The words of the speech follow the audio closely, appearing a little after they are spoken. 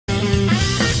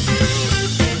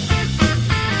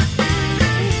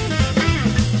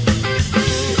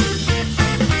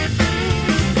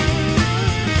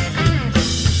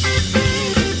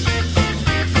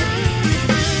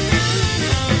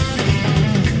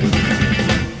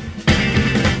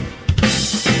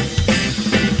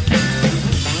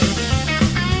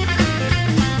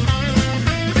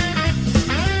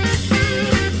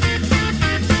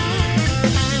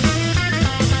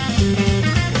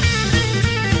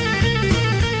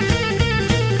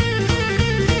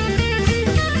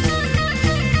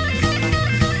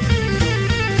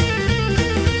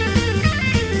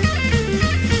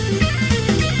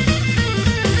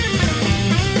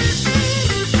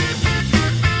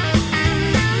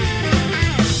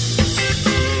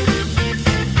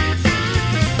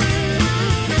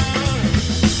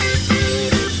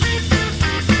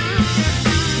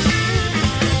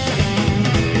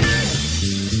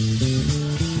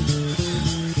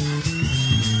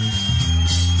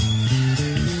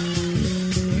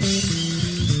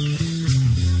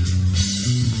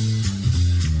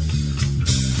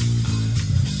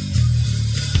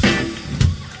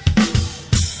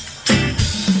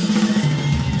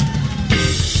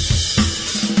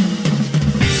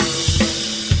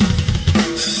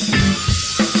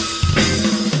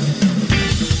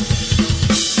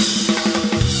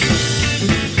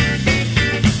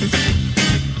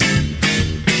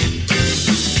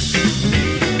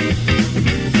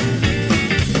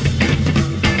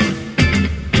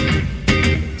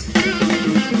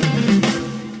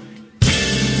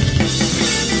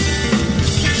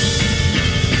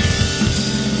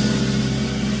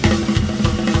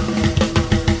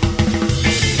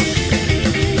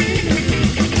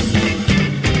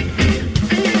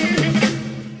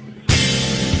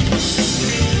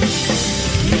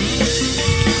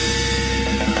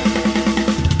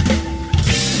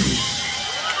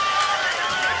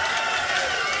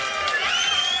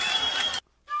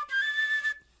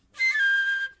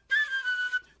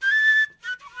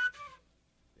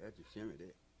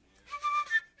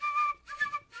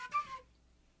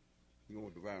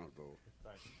people.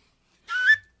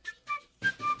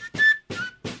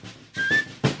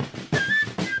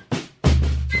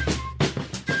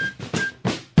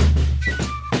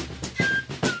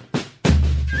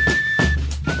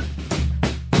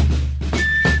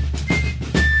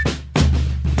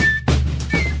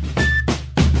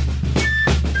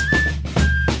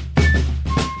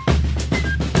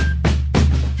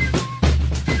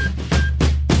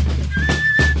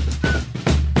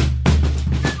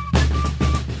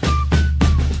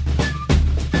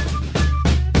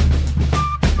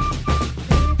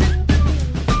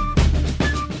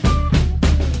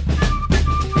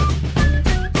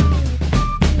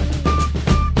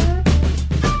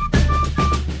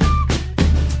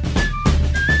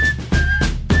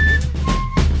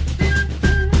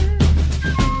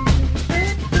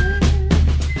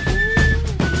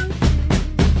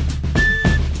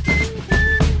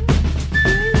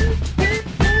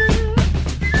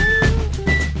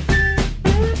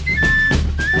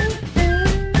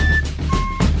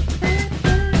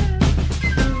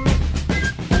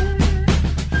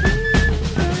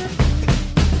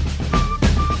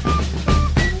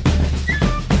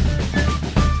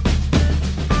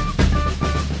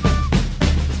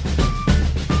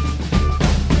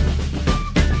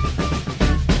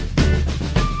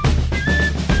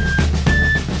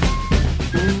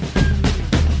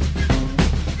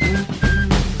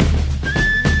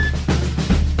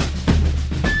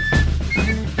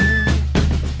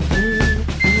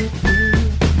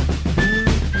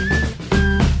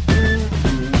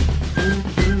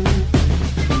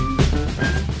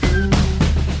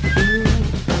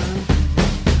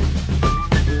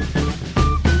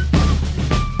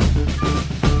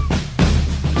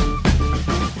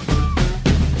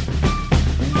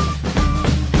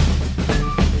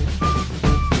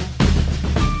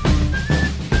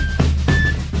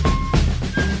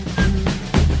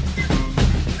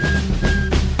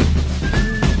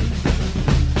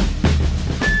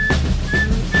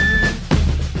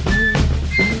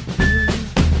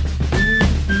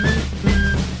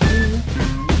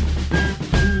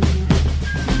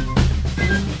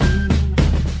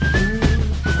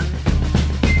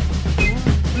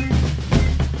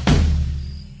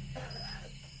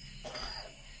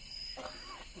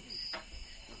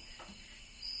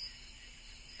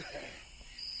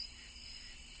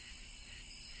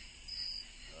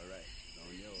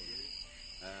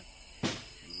 Thank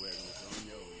you.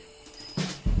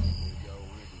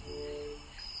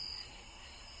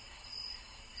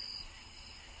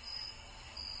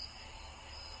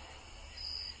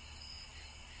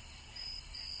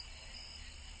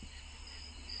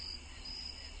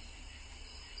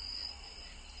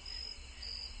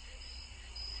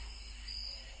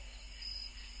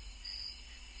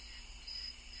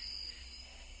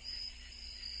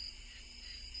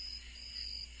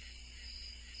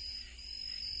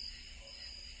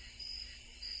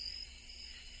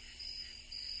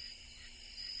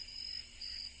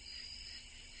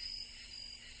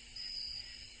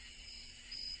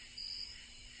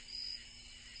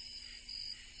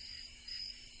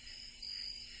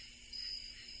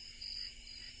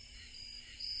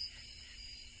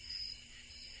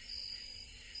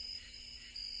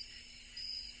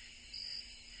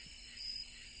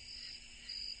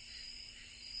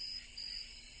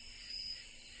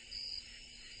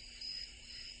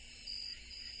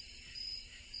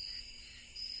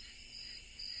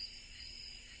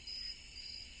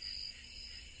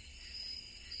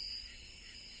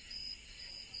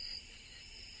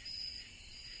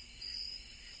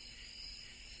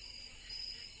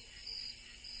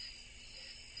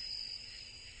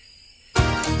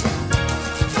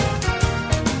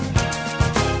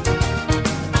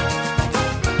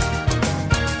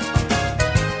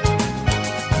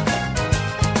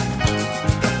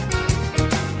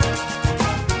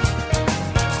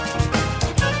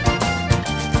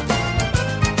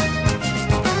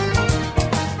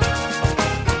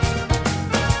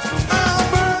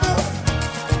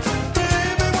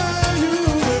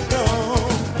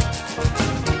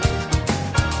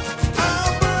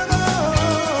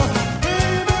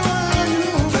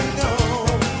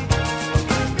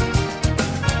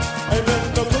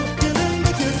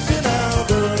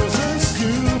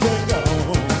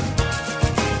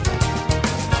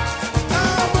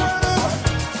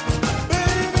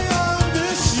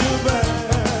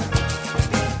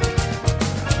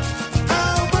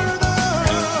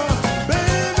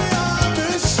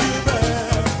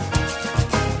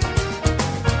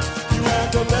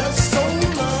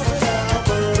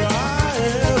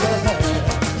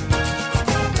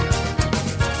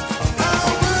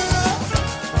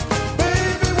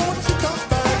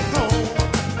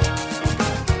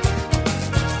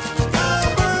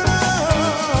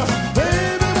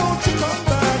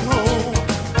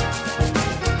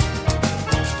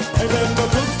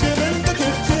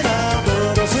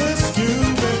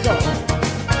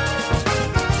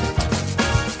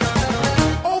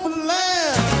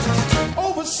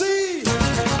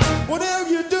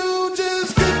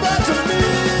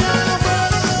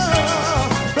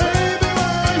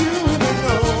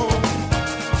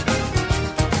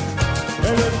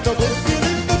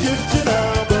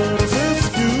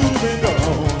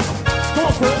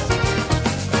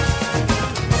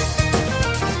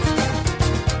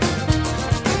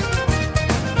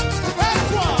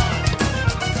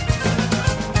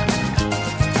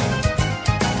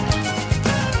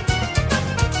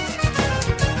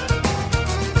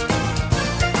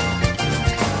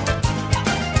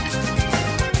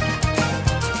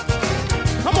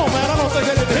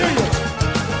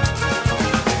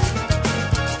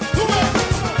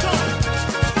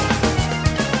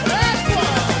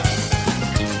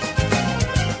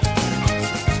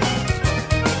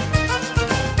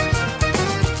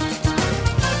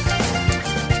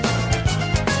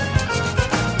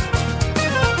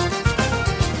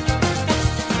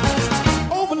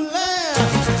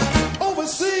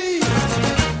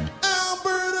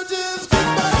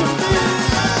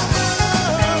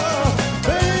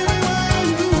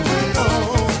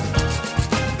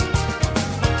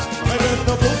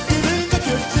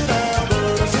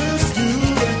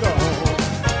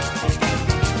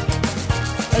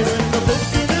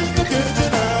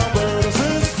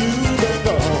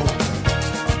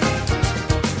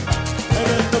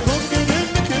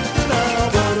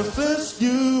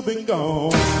 been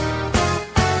gone.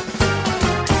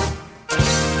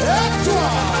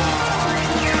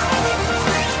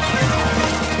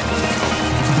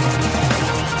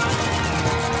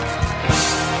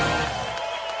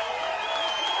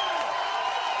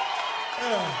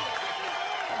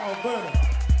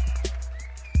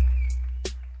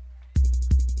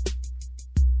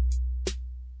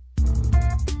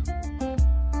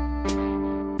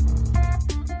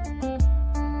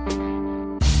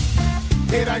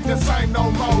 It ain't the same no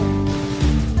more.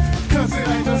 Cause it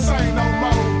ain't the same no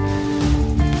more.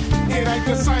 It ain't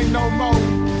the same no more.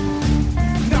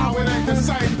 No, it ain't the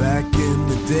same. Back in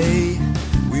the day,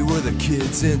 we were the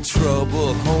kids in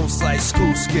trouble. Home slice,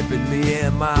 school skipping, me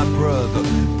and my brother.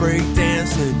 Break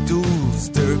dancing, dudes,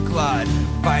 dirt clod,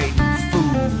 fighting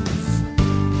fools.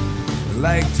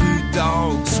 Like two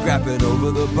dogs scrapping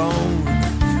over the bone.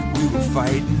 We were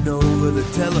fighting over the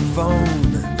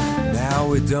telephone. Now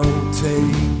we don't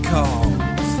take calls.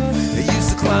 They used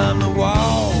to climb the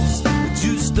walls,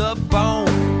 juiced up on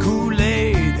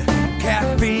Kool-Aid,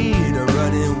 caffeine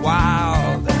running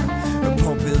wild,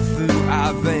 pumping through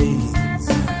our veins.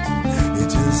 It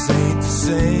just ain't the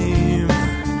same.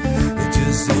 It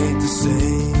just ain't the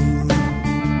same.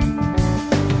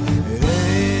 It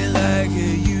ain't like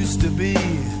it used to be.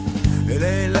 It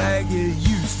ain't like it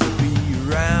used to be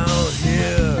around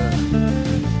here.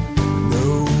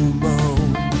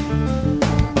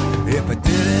 If I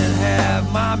didn't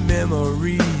have my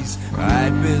memories,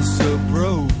 I'd been so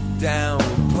broke down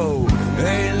poor.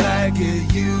 Ain't like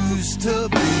it used to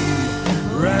be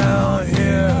around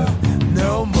here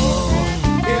no more.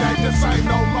 It ain't the same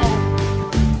no more.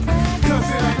 Cause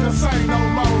it ain't the same no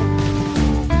more.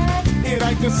 It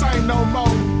ain't the same no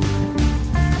more.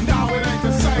 No, it ain't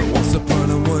the same. Once upon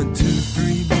a 1, 2,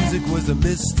 3, music was a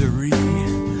mystery.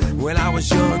 When I was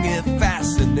young, it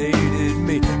fascinated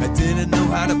me. I didn't know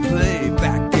how to play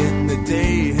back in the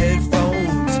day.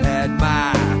 Headphones had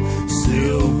my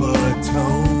silver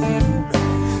tone,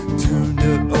 tuned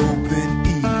to open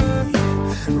E,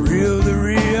 reel to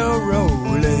reel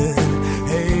rolling.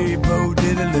 Hey, Bo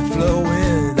diddly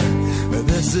flowing.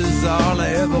 This is all I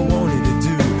ever wanted to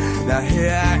do. Now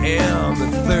here I am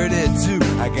at 32.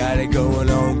 I got it going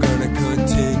on, gonna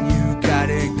continue. Got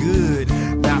it good,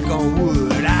 knock on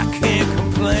wood. I can't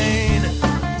complain,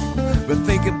 but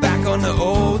thinking back on the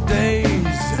old days,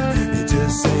 it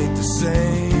just ain't the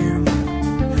same.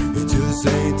 It just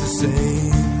ain't the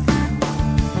same.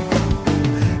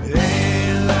 It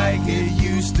ain't like it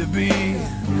used to be.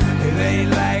 It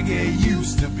ain't like it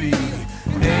used to be.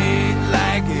 It ain't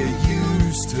like it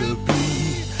used to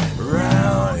be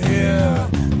around here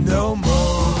no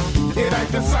more. It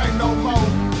ain't the same no more.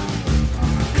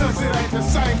 Cause it ain't the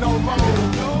same no more.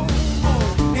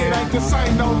 It ain't the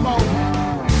same no more.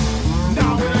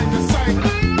 No, it ain't the same.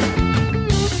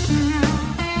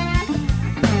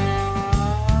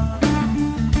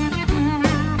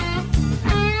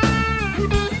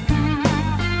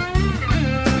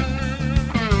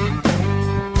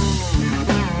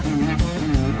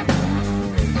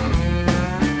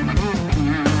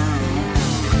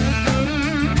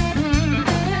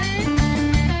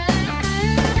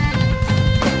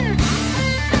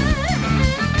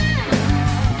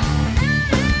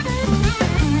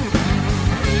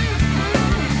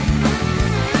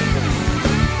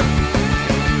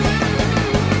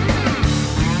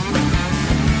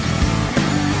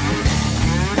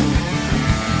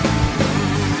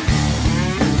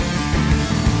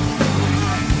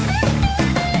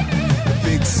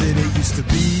 Used to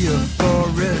be a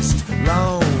forest,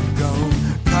 long gone.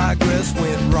 Progress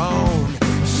went wrong.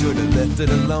 Should've left it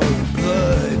alone.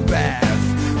 Bloodbath,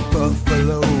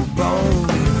 buffalo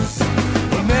bones.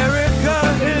 America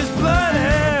is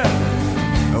bloody.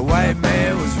 A white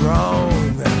man was wrong.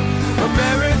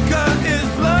 America is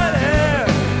bloody.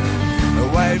 A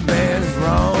white man is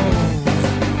wrong.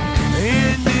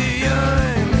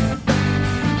 Indian,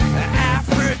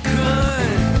 African.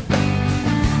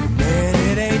 Man,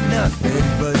 it ain't nothing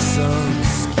but some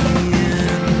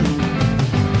skin.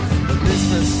 The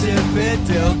Mississippi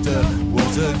Delta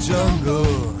was a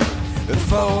jungle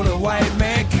before the white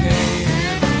man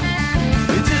came.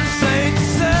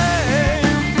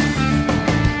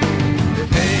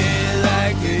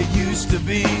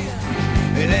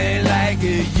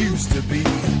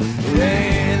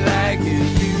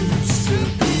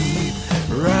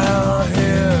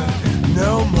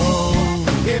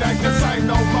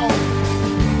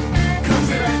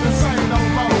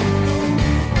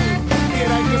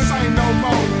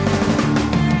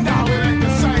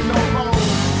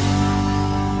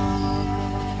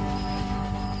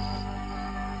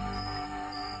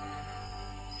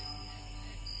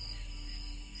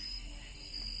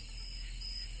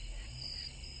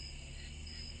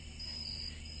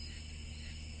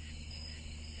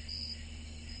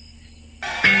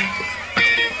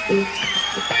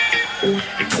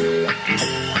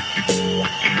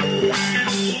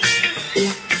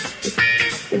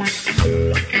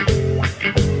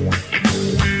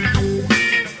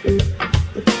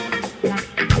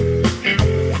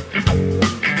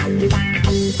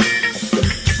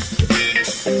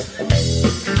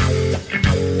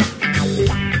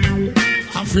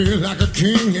 Feel like a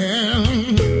king, yeah.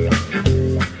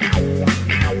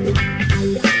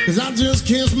 'Cause I just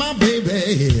kissed my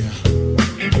baby.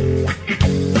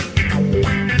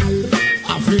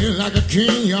 I feel like a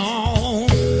king, y'all.